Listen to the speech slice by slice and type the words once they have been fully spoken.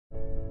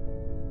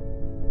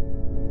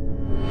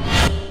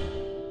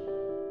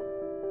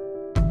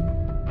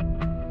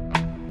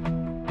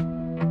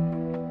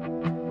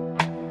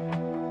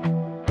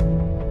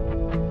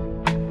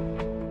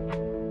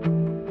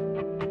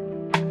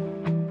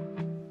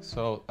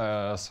So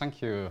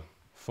thank you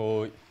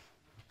for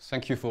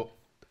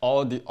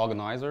all the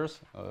organizers.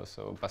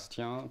 So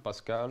Bastien,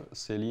 Pascal,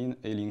 Céline,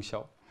 and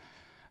Linxiao,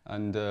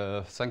 and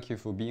thank you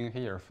for being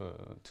here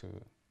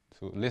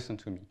to listen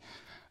to me.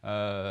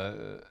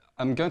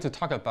 I'm going to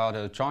talk about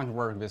a joint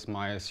work with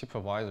my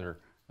supervisor,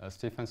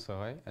 Stéphane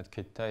Seuret at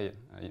Créteil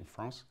in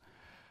France.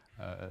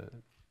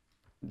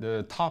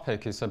 The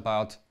topic is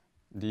about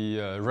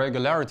the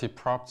regularity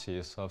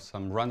properties of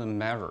some random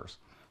measures.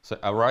 So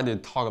I already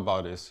talked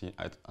about this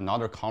at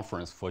another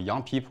conference for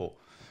young people.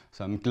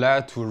 So I'm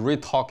glad to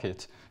re-talk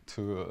it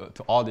to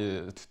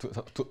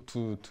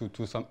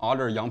some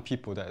other young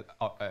people that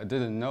I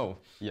didn't know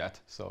yet.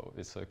 So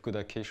it's a good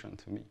occasion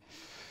to me.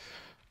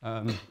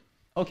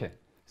 Okay,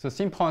 so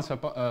same points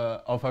of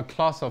a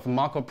class of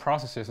Markov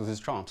processes is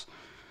disjunct.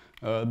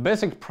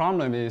 Basic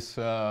problem is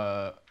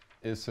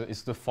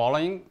the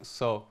following.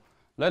 So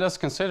let us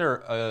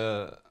consider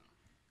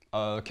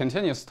a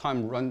continuous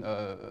time run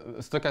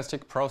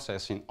stochastic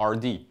process in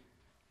RD.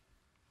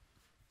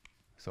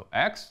 So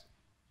X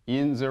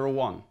in 0,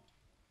 1.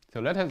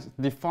 So let us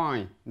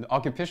define the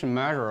occupation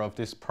measure of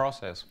this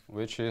process,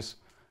 which is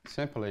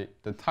simply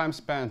the time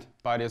spent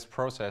by this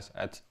process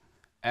at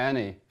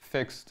any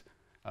fixed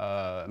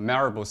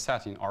measurable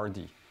set in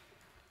RD.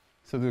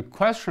 So the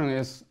question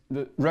is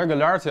the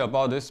regularity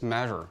about this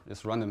measure,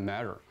 this random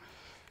measure.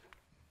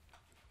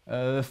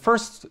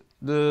 First,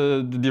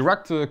 the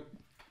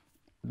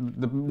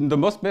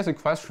most basic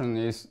question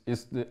is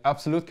the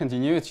absolute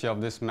continuity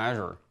of this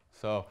measure.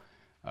 So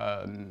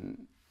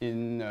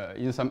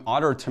in some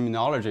other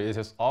terminology, it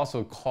is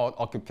also called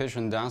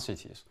occupation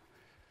densities.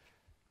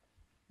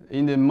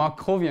 In the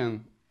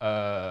Markovian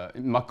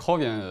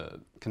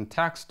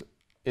context,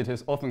 it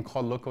is often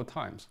called local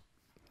times.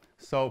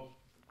 So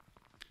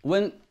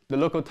when the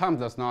local time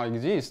does not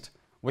exist,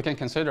 we can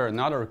consider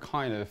another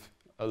kind of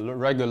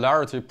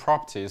regularity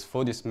properties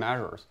for these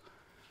measures.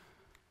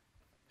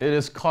 It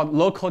is called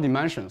local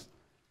dimensions.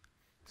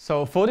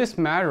 So for this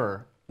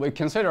measure, we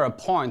consider a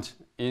point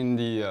in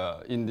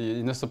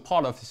the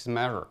support of this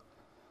measure.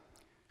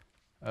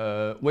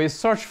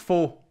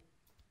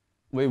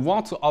 We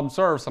want to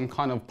observe some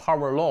kind of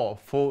power law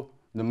for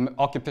the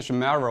occupation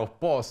measure of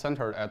ball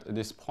centered at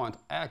this point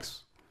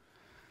X.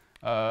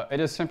 It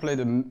is simply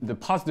the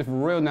positive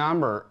real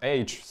number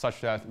H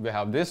such that we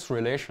have this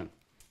relation.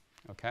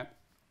 Okay.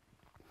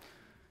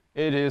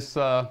 It is,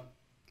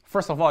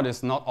 first of all, it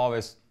is not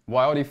always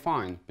well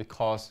defined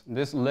because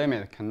this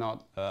limit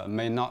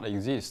may not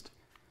exist.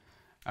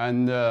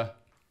 And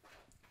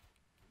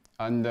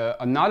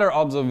another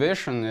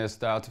observation is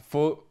that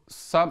for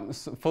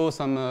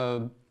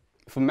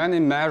many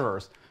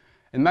measures,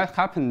 it might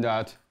happen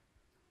that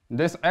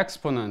this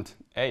exponent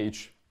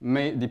H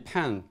may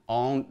depend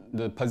on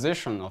the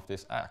position of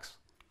this X.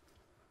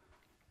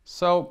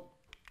 So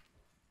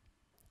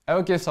I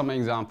will give some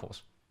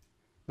examples.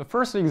 The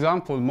first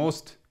example,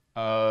 most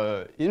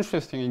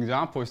interesting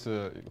example is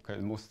the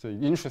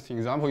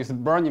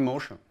Bernoulli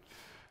motion.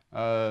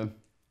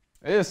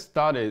 It is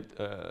studied.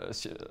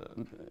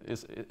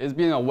 It's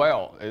been a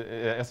while.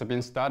 It has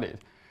been studied.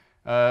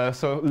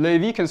 So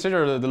Lévy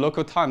considered the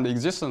local time, the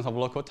existence of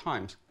local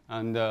times,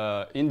 and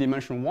in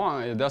dimension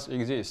 1, it does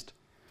exist.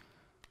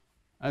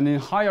 And in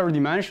higher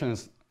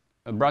dimensions,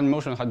 Bernoulli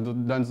motion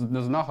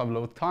does not have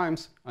local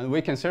times, and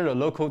we consider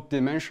local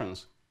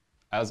dimensions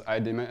as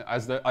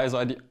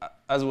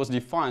was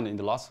defined in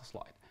the last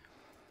slide.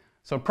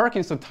 So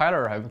Perkins and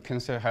Taylor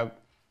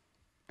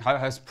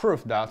has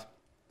proved that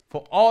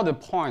for all the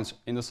points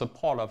in the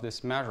support of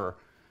this measure,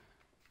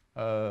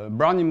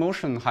 Bernoulli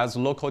motion has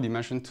local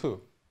dimension 2.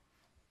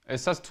 It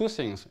says two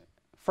things.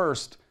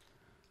 First,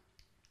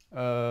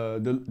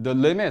 the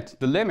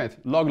limit,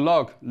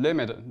 log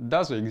limit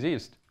does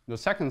exist. The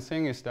second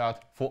thing is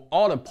that for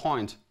all the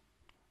points,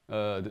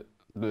 the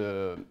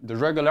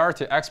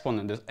regularity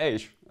exponent, this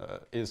H,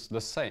 is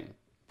the same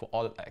for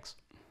all the X.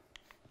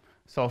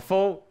 So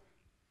for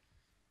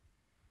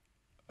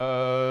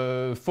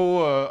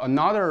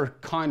another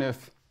kind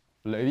of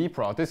Lévy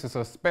process, this is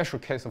a special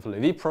case of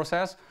Lévy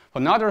process. For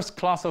another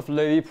class of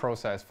Lévy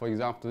process, for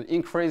example, the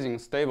increasing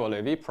stable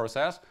Lévy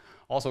process,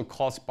 also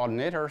called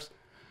spondinators,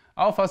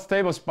 alpha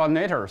stable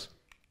spondinators,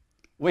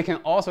 we can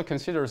also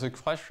consider the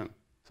question.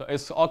 So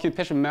its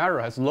occupation measure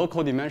has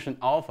local dimension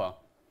alpha.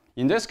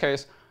 In this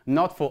case,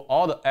 not for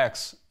all the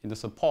X in the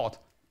support,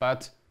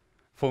 but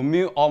for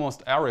mu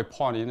almost every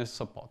point in the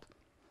support.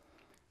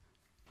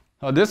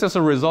 This is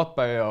a result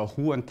by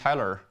Hu and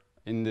Taylor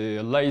in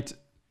the late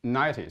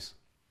 90s.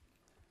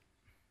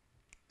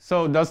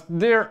 So does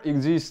there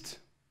exist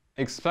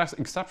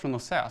exceptional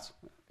sets,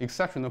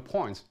 exceptional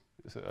points?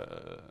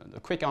 The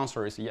quick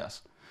answer is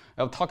yes.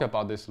 I'll talk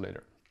about this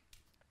later.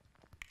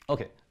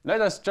 Okay, let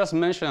us just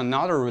mention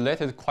another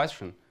related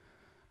question.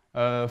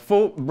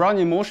 For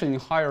Bernoulli motion in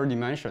higher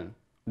dimension,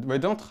 we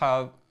don't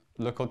have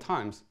local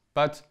times,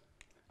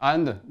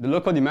 and the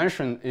local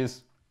dimension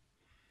is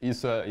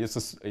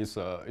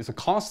a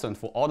constant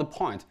for all the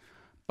points.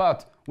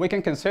 But we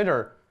can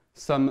consider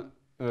some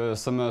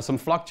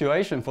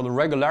fluctuation for the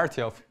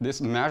regularity of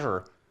this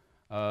measure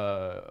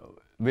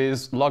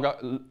with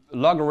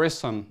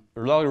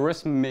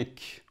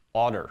logarithmic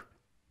order.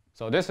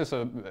 So this is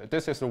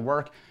a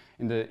work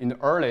in the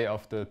early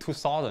of the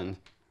 2000.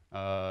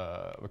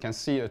 We can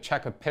see a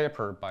checkered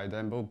paper by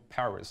Dembo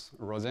Paris,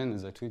 Rosen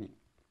Zetuni.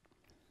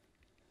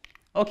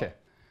 Okay,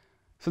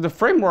 so the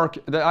framework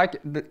that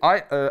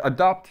I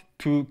adopt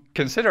to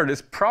consider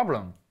this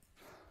problem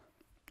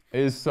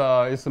is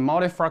a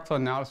multifractal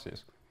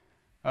analysis.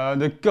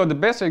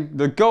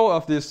 The goal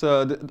of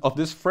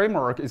this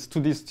framework is to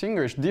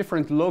distinguish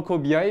different local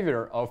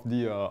behavior of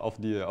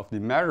the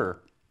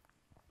measure,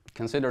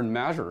 considered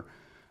measure,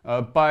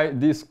 by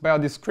a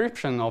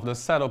description of the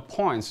set of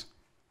points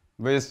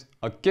with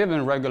a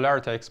given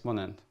regularity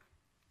exponent.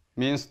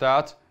 Means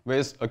that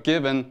with a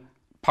given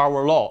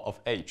power law of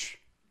h,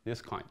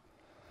 this kind.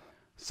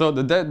 So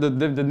the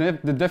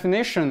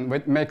definition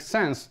which makes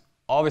sense,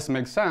 always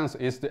makes sense,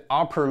 is the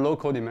upper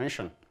local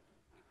dimension.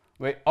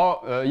 We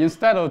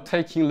instead of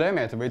taking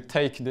limit, we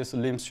take this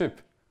lim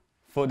sup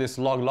for this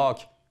log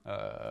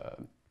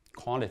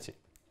quantity.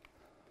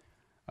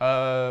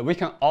 We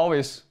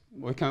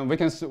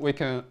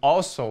can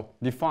also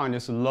define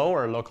this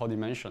lower local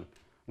dimension,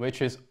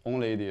 which is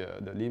only the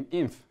lim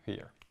inf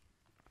here.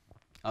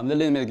 And the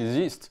limit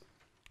exists,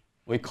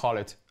 we call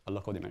it a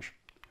local dimension.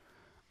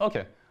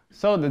 Okay,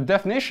 so the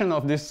definition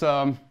of this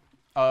what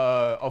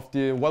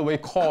we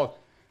call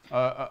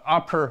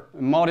upper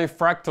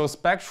multifractal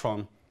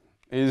spectrum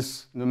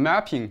is the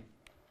mapping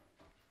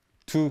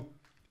to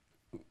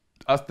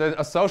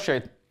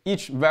associate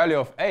each value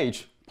of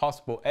h,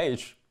 possible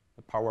h,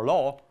 the power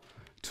law,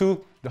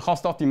 to the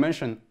Hausdorff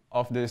dimension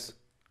of this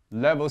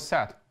level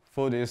set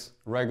for this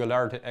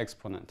regularity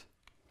exponent.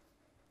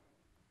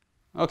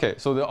 Okay,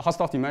 so the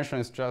Hausdorff dimension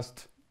is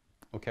just,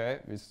 okay,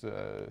 it's,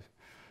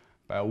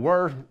 by a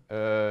word,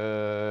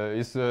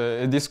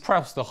 it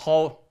describes the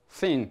whole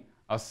thing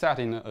a set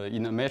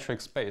in a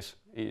matrix space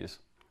is.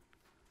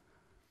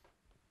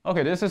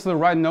 Okay, this is the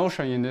right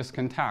notion in this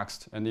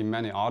context and in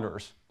many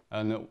others.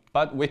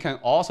 But we can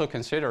also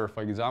consider,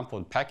 for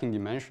example, packing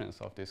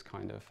dimensions of this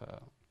kind of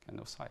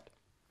site.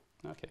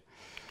 Okay.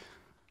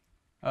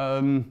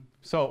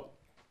 So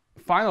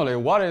finally,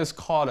 what is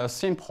called a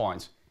scene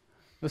point?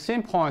 The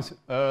scene point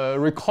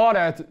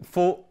recorded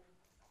for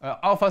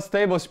alpha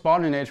stable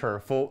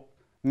subordinator for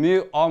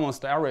mu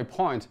almost every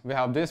point. We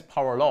have this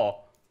power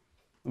law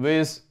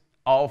with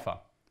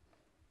alpha.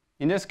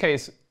 In this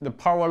case, the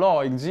power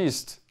law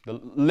exists, the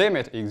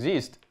limit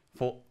exists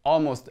for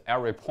almost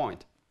every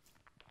point.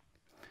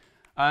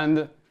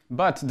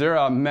 But there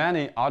are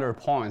many other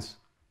points.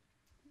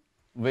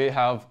 We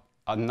have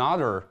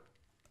another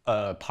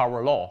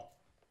power law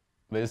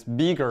with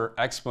bigger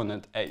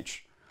exponent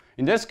h.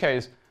 In this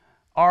case,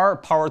 r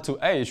power to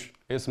h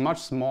is much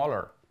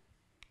smaller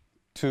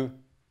to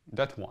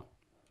that one.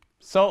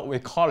 So we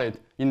call it,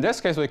 in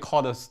this case, we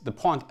call the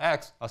point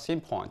x a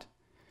scene point.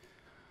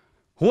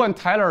 Hu and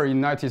Tyler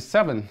in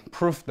 1997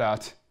 proved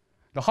that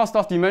the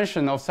Hausdorff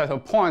dimension of set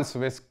of points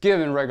with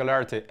given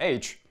regularity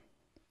h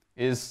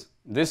is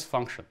this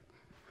function.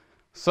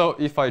 So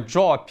if I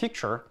draw a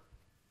picture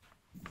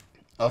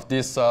of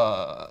this,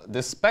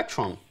 this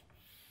spectrum,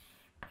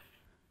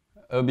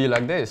 it will be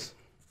like this.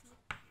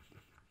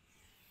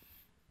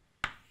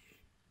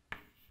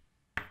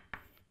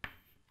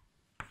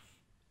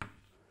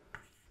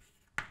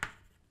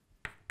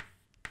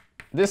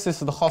 This is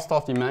the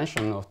Hausdorff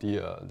dimension of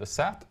the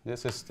set.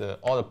 This is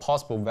all the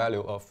possible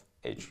value of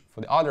h.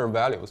 For the other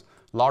values,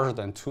 larger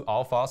than 2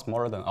 alpha,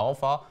 smaller than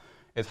alpha,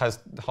 it has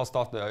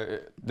Hausdorff.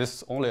 This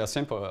is only a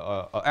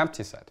simple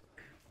empty set.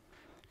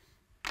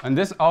 And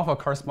this alpha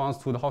corresponds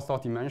to the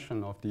Hausdorff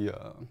dimension of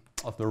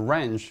the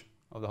range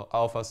of the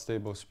alpha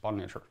stable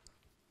subordinator.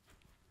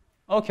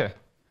 Okay,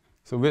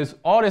 so with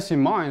all this in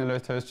mind,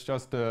 let us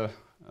just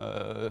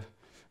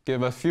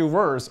give a few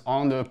words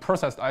on the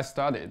process I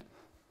studied.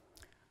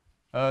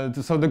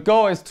 So the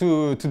goal is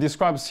to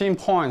describe scene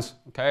points,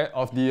 okay,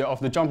 of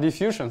the jump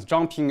diffusions,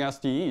 jumping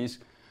SDEs,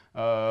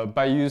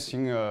 by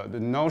using the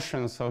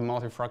notions of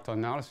multifractal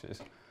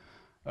analysis.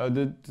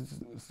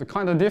 The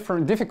kind of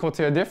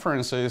difficulty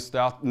difference is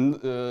that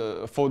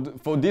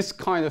for this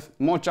kind of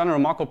more general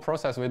Markov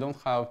process, we don't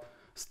have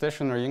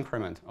stationary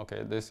increment.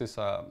 Okay, this is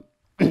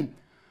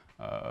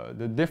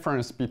the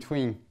difference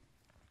between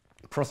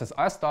process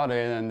I studied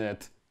and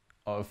that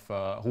of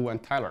Hu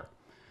and Tyler.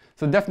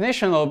 So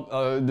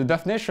the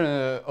definition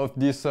of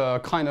this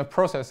kind of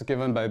process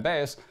given by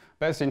Bayes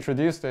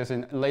introduced this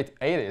in late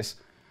 80s.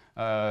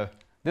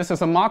 This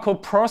is a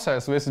Markov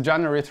process with a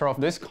generator of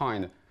this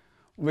kind.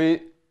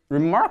 We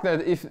remark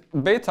that if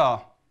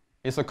beta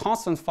is a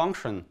constant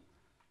function,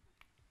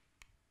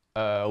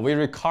 we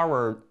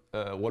recover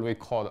what we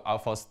call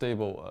alpha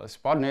stable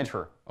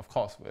subordinator. Of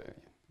course,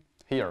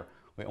 here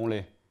we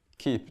only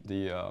keep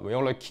the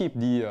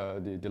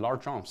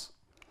large jumps.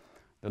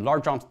 The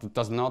large jumps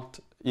does not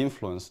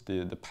influence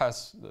the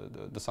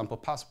sample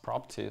pass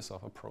properties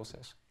of a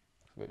process.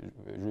 We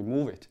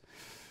remove it.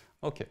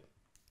 Okay.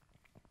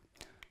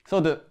 So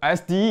the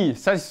SDE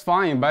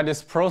satisfying by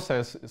this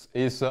process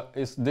is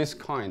this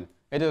kind.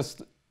 It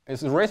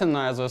is written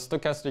as a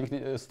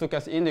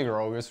stochastic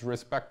integral with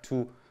respect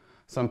to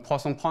some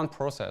Poisson-Point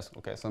process,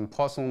 okay, some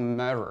Poisson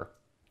measure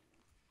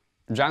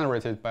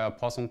generated by a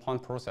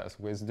Poisson-Point process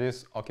with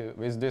this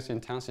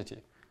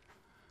intensity.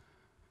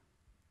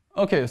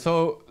 Okay,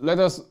 so let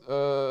us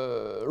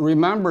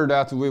remember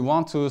that we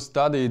want to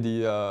study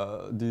the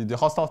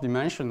Hausdorff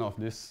dimension of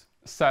this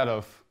set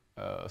of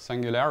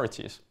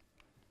singularities.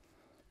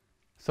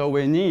 So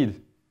we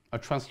need a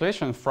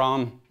translation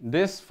from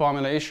this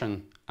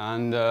formulation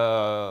and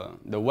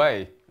the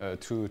way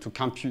to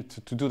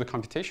do the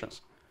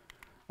computations.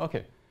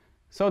 Okay,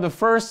 so the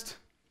first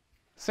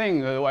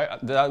thing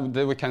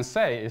that we can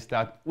say is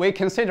that we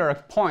consider a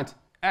point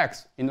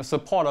x in the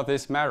support of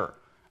this measure.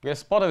 The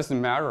support of this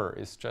measure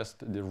is just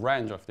the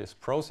range of this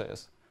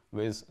process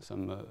with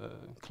some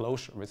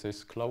closure, with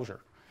this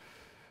closure.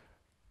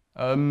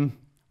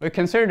 We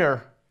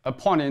consider a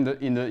point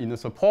in the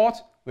support.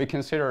 We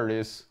consider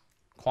this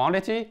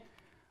quantity.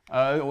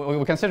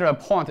 We consider a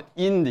point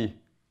in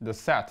the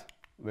set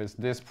with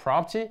this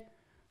property.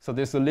 So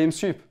this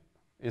Linxiao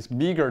is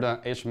bigger than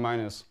h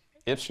minus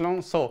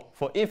epsilon. So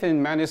for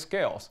infinite many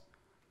scales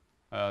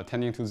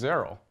tending to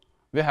 0,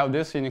 we have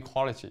this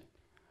inequality.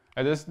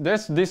 And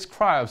this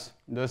describes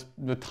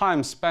the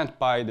time spent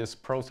by this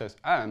process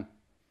M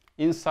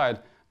inside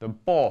the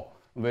ball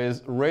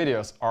with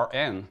radius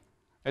Rn.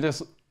 It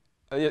is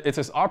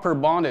upper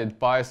bounded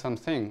by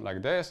something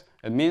like this.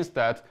 It means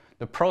that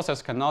the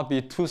process cannot be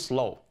too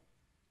slow.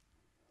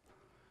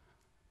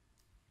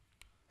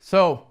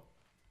 So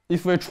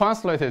if we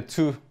translate it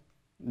to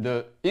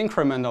the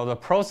increment of the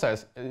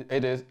process,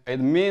 it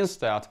means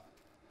that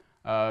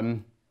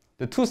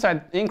the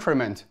two-side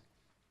increment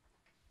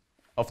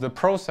of the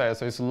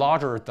process is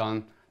larger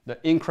than the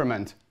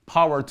increment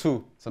power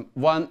 2, some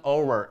 1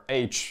 over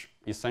h,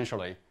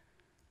 essentially,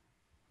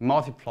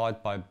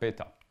 multiplied by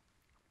beta.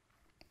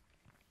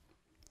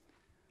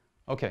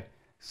 Okay,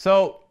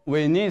 so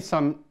we need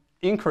some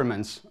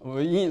increments.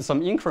 We need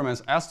some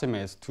increments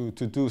estimates to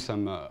do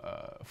some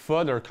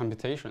further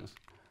computations.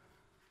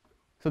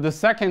 So the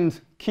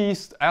second key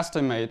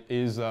estimate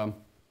is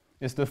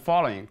the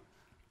following.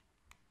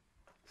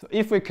 So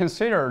if we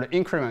consider the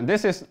increment,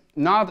 this is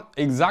not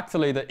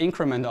exactly the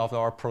increment of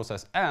our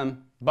process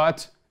M,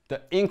 but the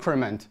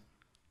increment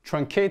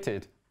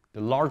truncated,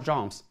 the large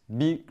jumps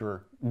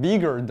bigger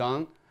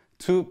than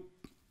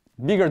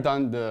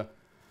the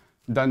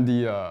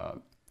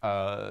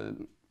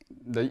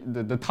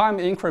time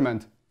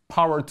increment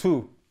power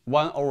 2,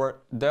 1 over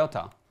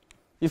delta.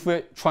 If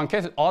we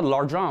truncate all the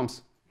large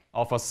jumps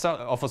of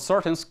a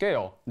certain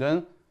scale,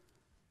 then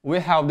we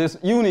have this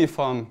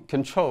uniform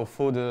control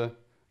for the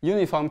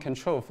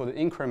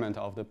increment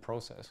of the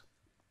process.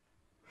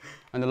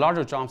 And the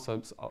larger jumps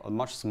are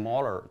much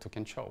smaller to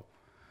control.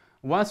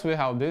 Once we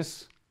have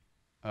this,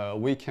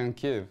 we can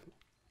give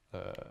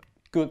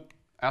good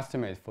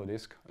estimate for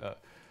this.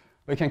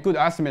 We can good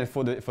estimate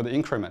for the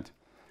increment.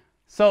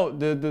 So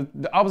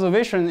the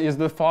observation is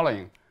the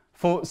following: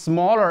 for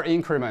smaller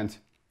increment,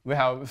 we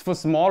have for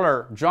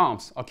smaller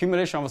jumps,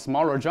 accumulation of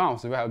smaller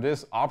jumps, we have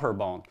this upper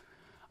bound,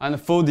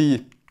 and for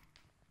the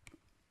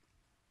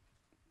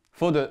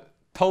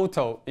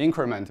total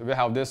increment, we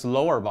have this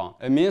lower bound.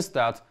 It means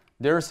that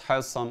there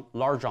has some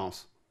large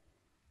jumps.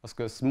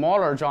 Because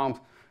smaller jump,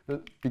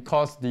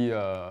 because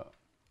the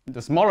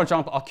smaller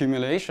jump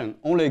accumulation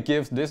only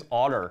gives this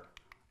order,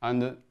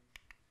 and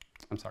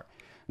I'm sorry,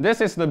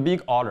 this is the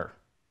big order.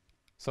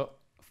 So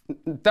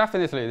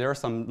definitely there are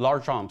some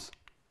large jumps.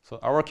 So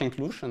our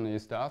conclusion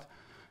is that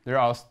there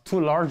are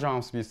two large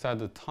jumps beside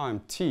the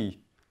time t,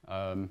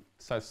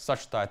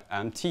 such that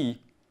mt.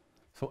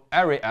 So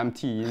every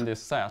mt in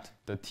this set,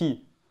 the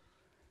t,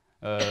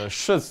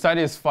 should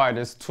satisfy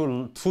this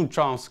two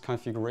jumps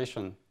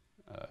configuration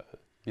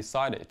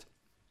beside it.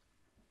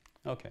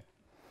 Okay.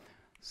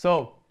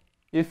 So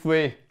if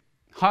we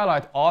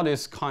highlight all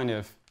this kind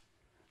of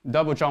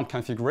double jump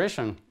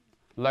configuration,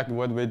 like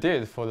what we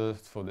did for the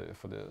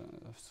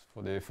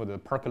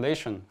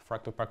percolation,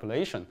 fractal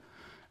percolation,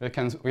 we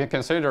can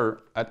consider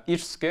at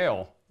each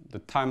scale the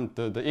time,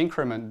 the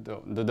increment,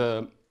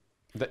 the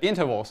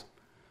intervals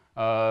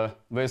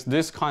with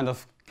this kind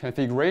of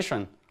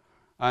configuration,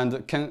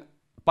 and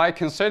by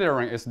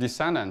considering its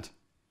descendant,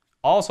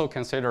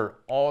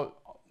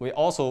 we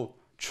also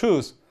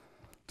choose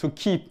to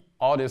keep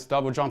all this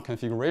double jump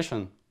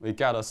configuration. We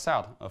get a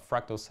set, a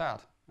fractal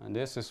set, and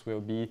this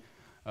will give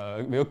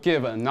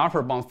an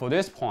upper bound for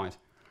this point.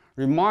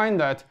 Remind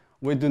that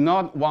we do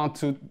not want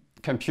to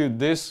compute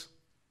this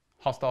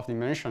Hausdorff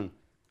dimension.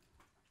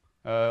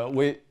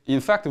 In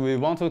fact, we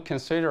want to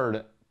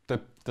consider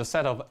the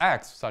set of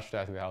X such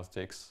that we have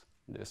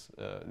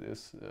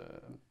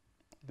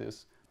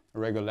this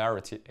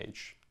regularity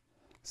H.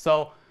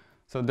 So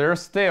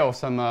there's still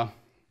some a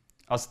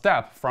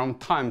step from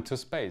time to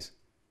space.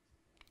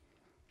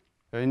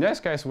 In this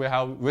case,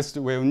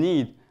 we'll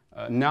need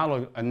an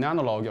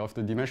analog of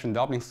the dimension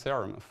doubling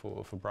theorem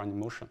for Brownian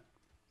motion.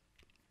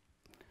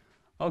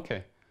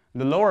 Okay,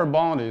 The lower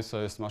bound is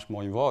much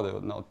more involved.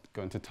 I'm not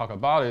going to talk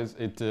about it.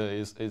 It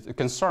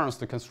concerns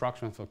the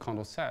construction of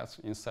contour sets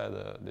inside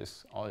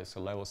all this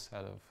level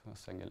set of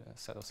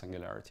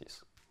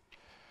singularities.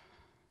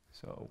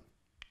 So,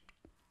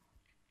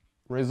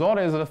 result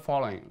is the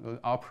following: the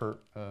upper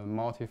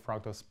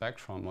multifractal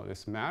spectrum of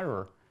this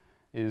measure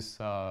is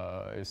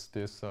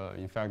this.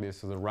 In fact,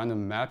 this is a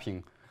random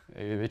mapping,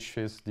 which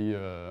is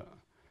the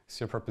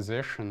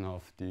superposition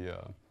of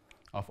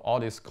all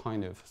these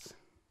kind of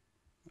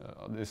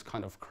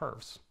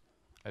curves.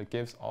 It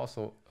gives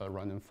also a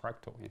random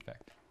fractal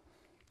effect.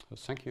 So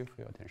thank you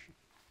for your attention.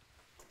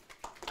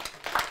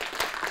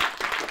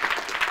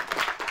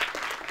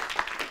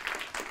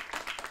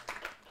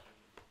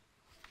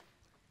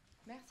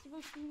 Merci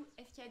beaucoup.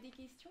 Est-ce qu'il y a des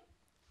questions?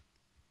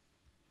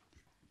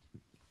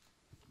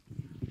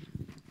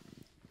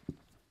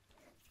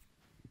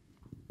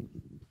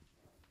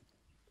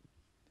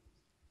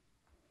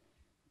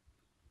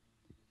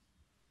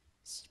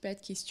 Si pas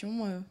de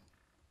questions,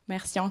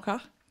 merci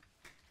encore.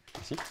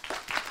 Merci.